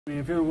I mean,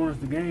 if it was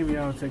the game,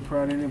 yeah, I would take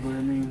pride in it. But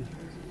I mean,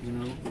 you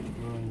know,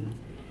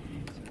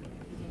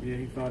 yeah,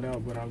 he fouled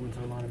out, but I went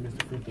to the line and missed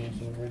the free throw,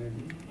 so it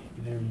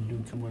didn't do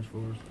too much for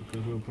us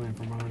because we were playing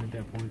from behind at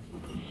that point.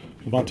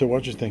 Lamonte,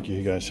 what did you think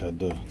you guys had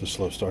the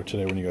slow start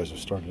today when you guys have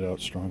started out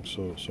strong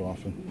so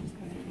often?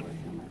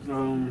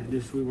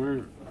 Just we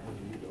weren't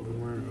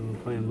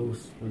playing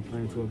loose. We were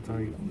playing too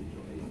uptight.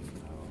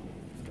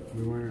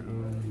 We weren't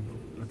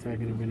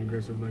attacking and being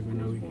aggressive like we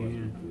know we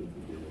can.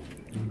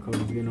 And the coach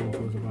was getting on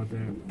to us about that,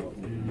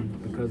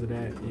 and because of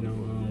that, you know,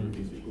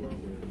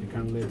 it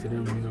kind of led to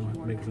them, you know,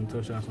 making some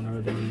tough shots on the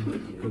other end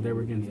because they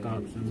were getting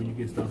stops, and when you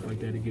get stops like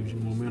that, it gives you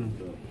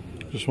momentum.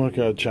 Just what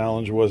kind of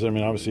challenge was it? I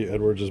mean, obviously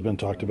Edwards has been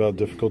talked about,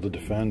 difficult to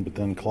defend, but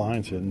then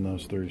Klein's hitting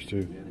those threes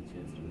too.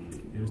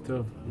 It was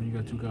tough when you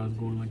got two guys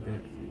going like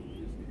that.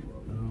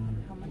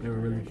 They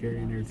were really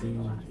carrying their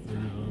team,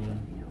 and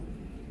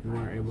we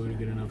weren't able to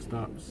get enough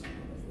stops.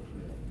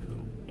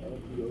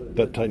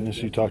 That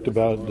tightness you talked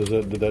about,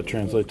 did that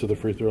translate to the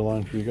free throw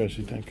line for you guys,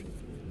 you think?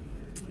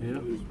 Yeah, I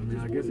mean,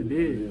 I guess it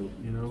did.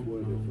 You know,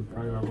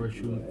 probably our worst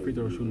free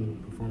throw shooting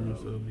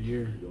performance of the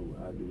year,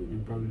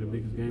 and probably the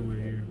biggest game of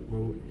the year.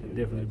 Well,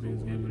 definitely the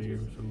biggest game of the year.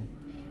 So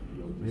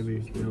maybe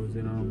that was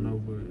it. I don't know,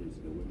 but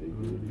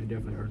it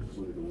definitely hurt us.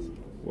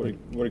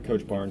 What did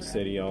Coach Barnes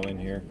say to y'all in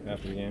here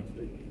after the game?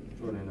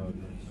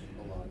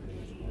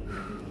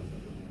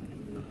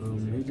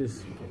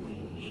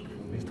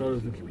 He told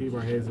us to keep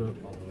our heads up.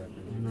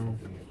 You know,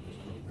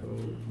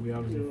 we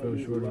obviously fell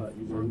short of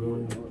our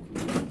goal,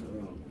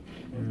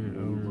 and he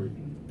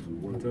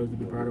told us to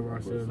be proud of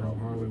ourselves and how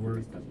hard we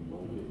worked.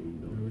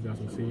 We got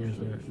some seniors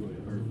that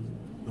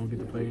don't get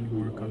to play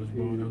anymore in college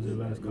ball. That was their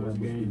last college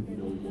game. You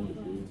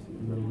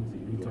know,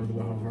 he talked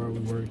about how hard we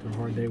worked, how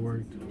hard they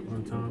worked, all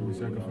the time, the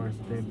sacrifice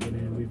that they put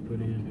in, we've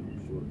put in.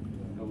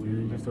 And he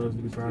just told us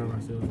to be proud of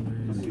ourselves,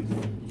 man.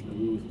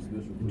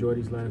 Enjoy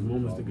these last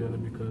moments together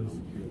because,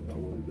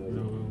 you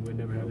know, we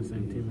never had the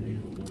same team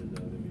again.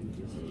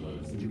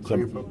 Did you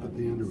cramp up at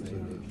the end, or was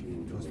it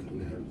just in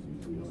there?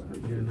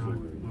 Yeah, no,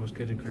 I was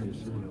catching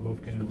cramps on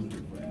both calves.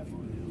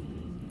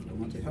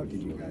 How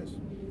did you guys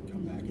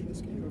come back in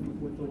this game?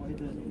 Well,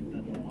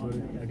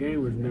 the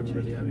game was never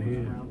really out of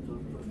hand.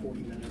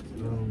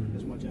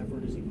 As much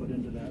effort as he put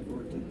into that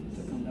for it to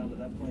come down to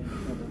that point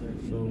and cover their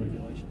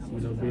regulation. So, you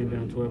know, being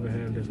down 12 and a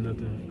half, that's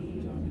nothing,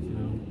 you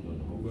know.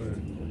 But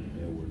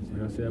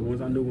like I said,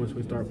 once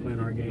we start playing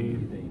our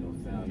game,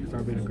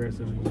 start being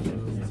aggressive,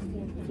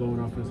 flowing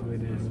offensively,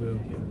 then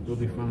we'll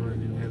be fine,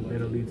 and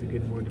that'll lead to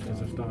getting more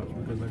defensive stops.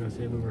 Because, like I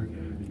said, we were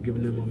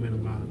giving them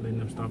momentum by letting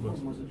them stop us.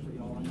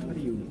 How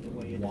do you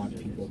want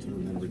people to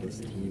remember this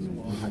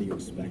team, and how do you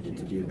expect it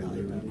to be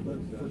evaluated?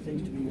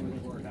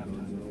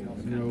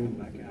 You know,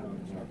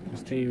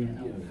 this team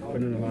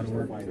put in a lot of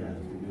work.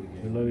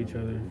 We love each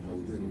other. I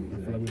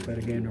feel like we play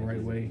the game the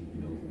right way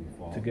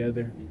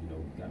together.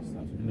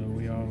 You know,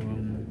 we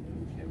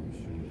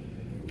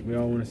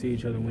all want to see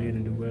each other win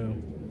and do well.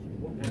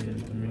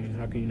 And I mean,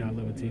 how can you not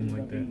love a team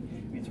like that?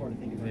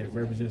 That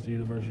represents the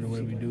university the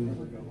way we do.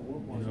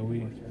 You know,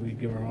 we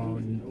give our all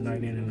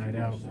night in and night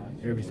out.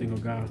 Every single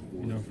guy,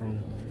 you know,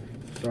 from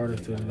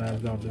starters to the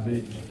last guy off the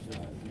bench.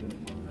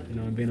 You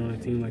know, and being on a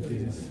team like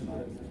this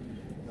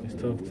it's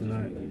tough to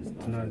not,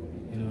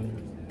 you know,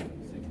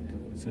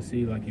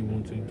 succeed like you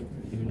want to.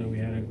 Even though we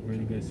had a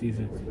really good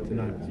season, to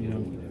not, you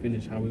know,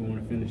 finish how we want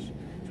to finish.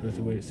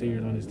 Especially with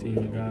seniors on this team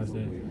and guys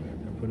that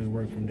put in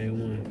work from day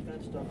one.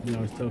 You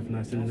know, it's tough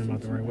not sending them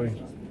out the right way.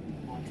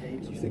 Do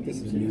you think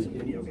this is a new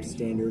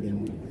standard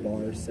and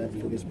bar set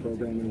for this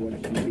program and what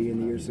it can be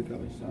in the years to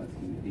come?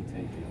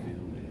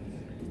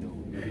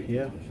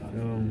 Yeah, I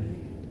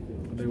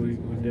think we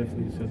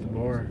definitely set the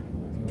bar.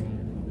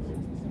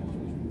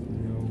 You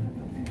know,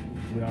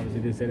 we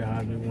obviously did say that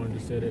Heisman wanted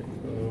to set it.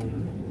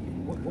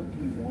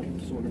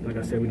 Like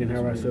I said, we didn't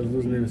have ourselves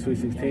losing in the Sweet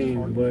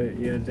 16, but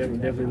yeah,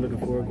 definitely looking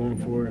forward, going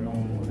forward,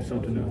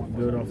 something to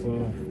build off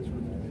of.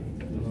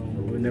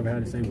 We never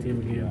had the same team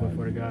again, but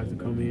for the guys to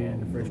come in,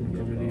 the freshmen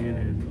coming in,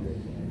 and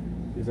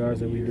the desires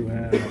that we do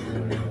have,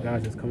 the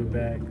guys that's coming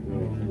back, you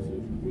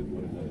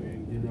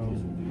know,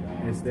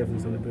 it's definitely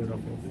something to build off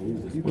of.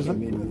 You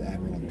came in with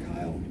Admiral and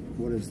Kyle.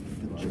 What has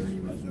the journey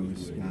with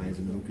those guys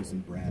and Lucas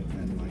and Brad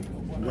been like?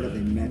 What have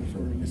they meant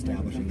for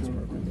establishing this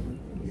program?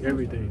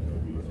 Everything.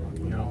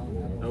 You know,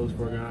 those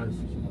four guys,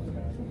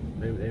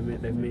 they've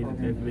meant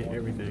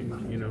everything,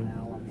 you know,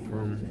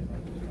 from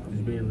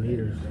just being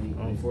leaders.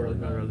 All four of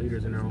those guys are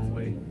leaders in their own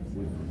way.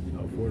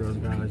 All four of those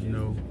guys, you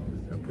know,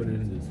 have put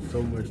in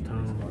so much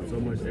time,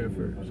 so much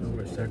effort, so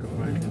much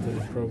sacrifice into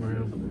this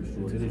program,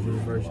 into this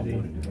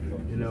university.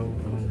 You know,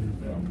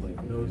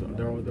 those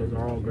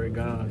are all great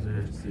guys,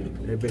 and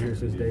they've been here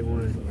since day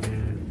one.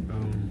 And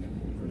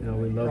you know,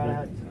 we love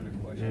them,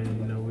 and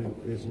you know,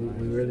 it's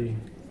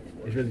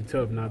really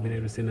tough not being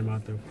able to send them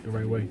out the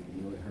right way.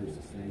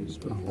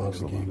 Spent a lot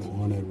of games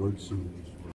on Edwards and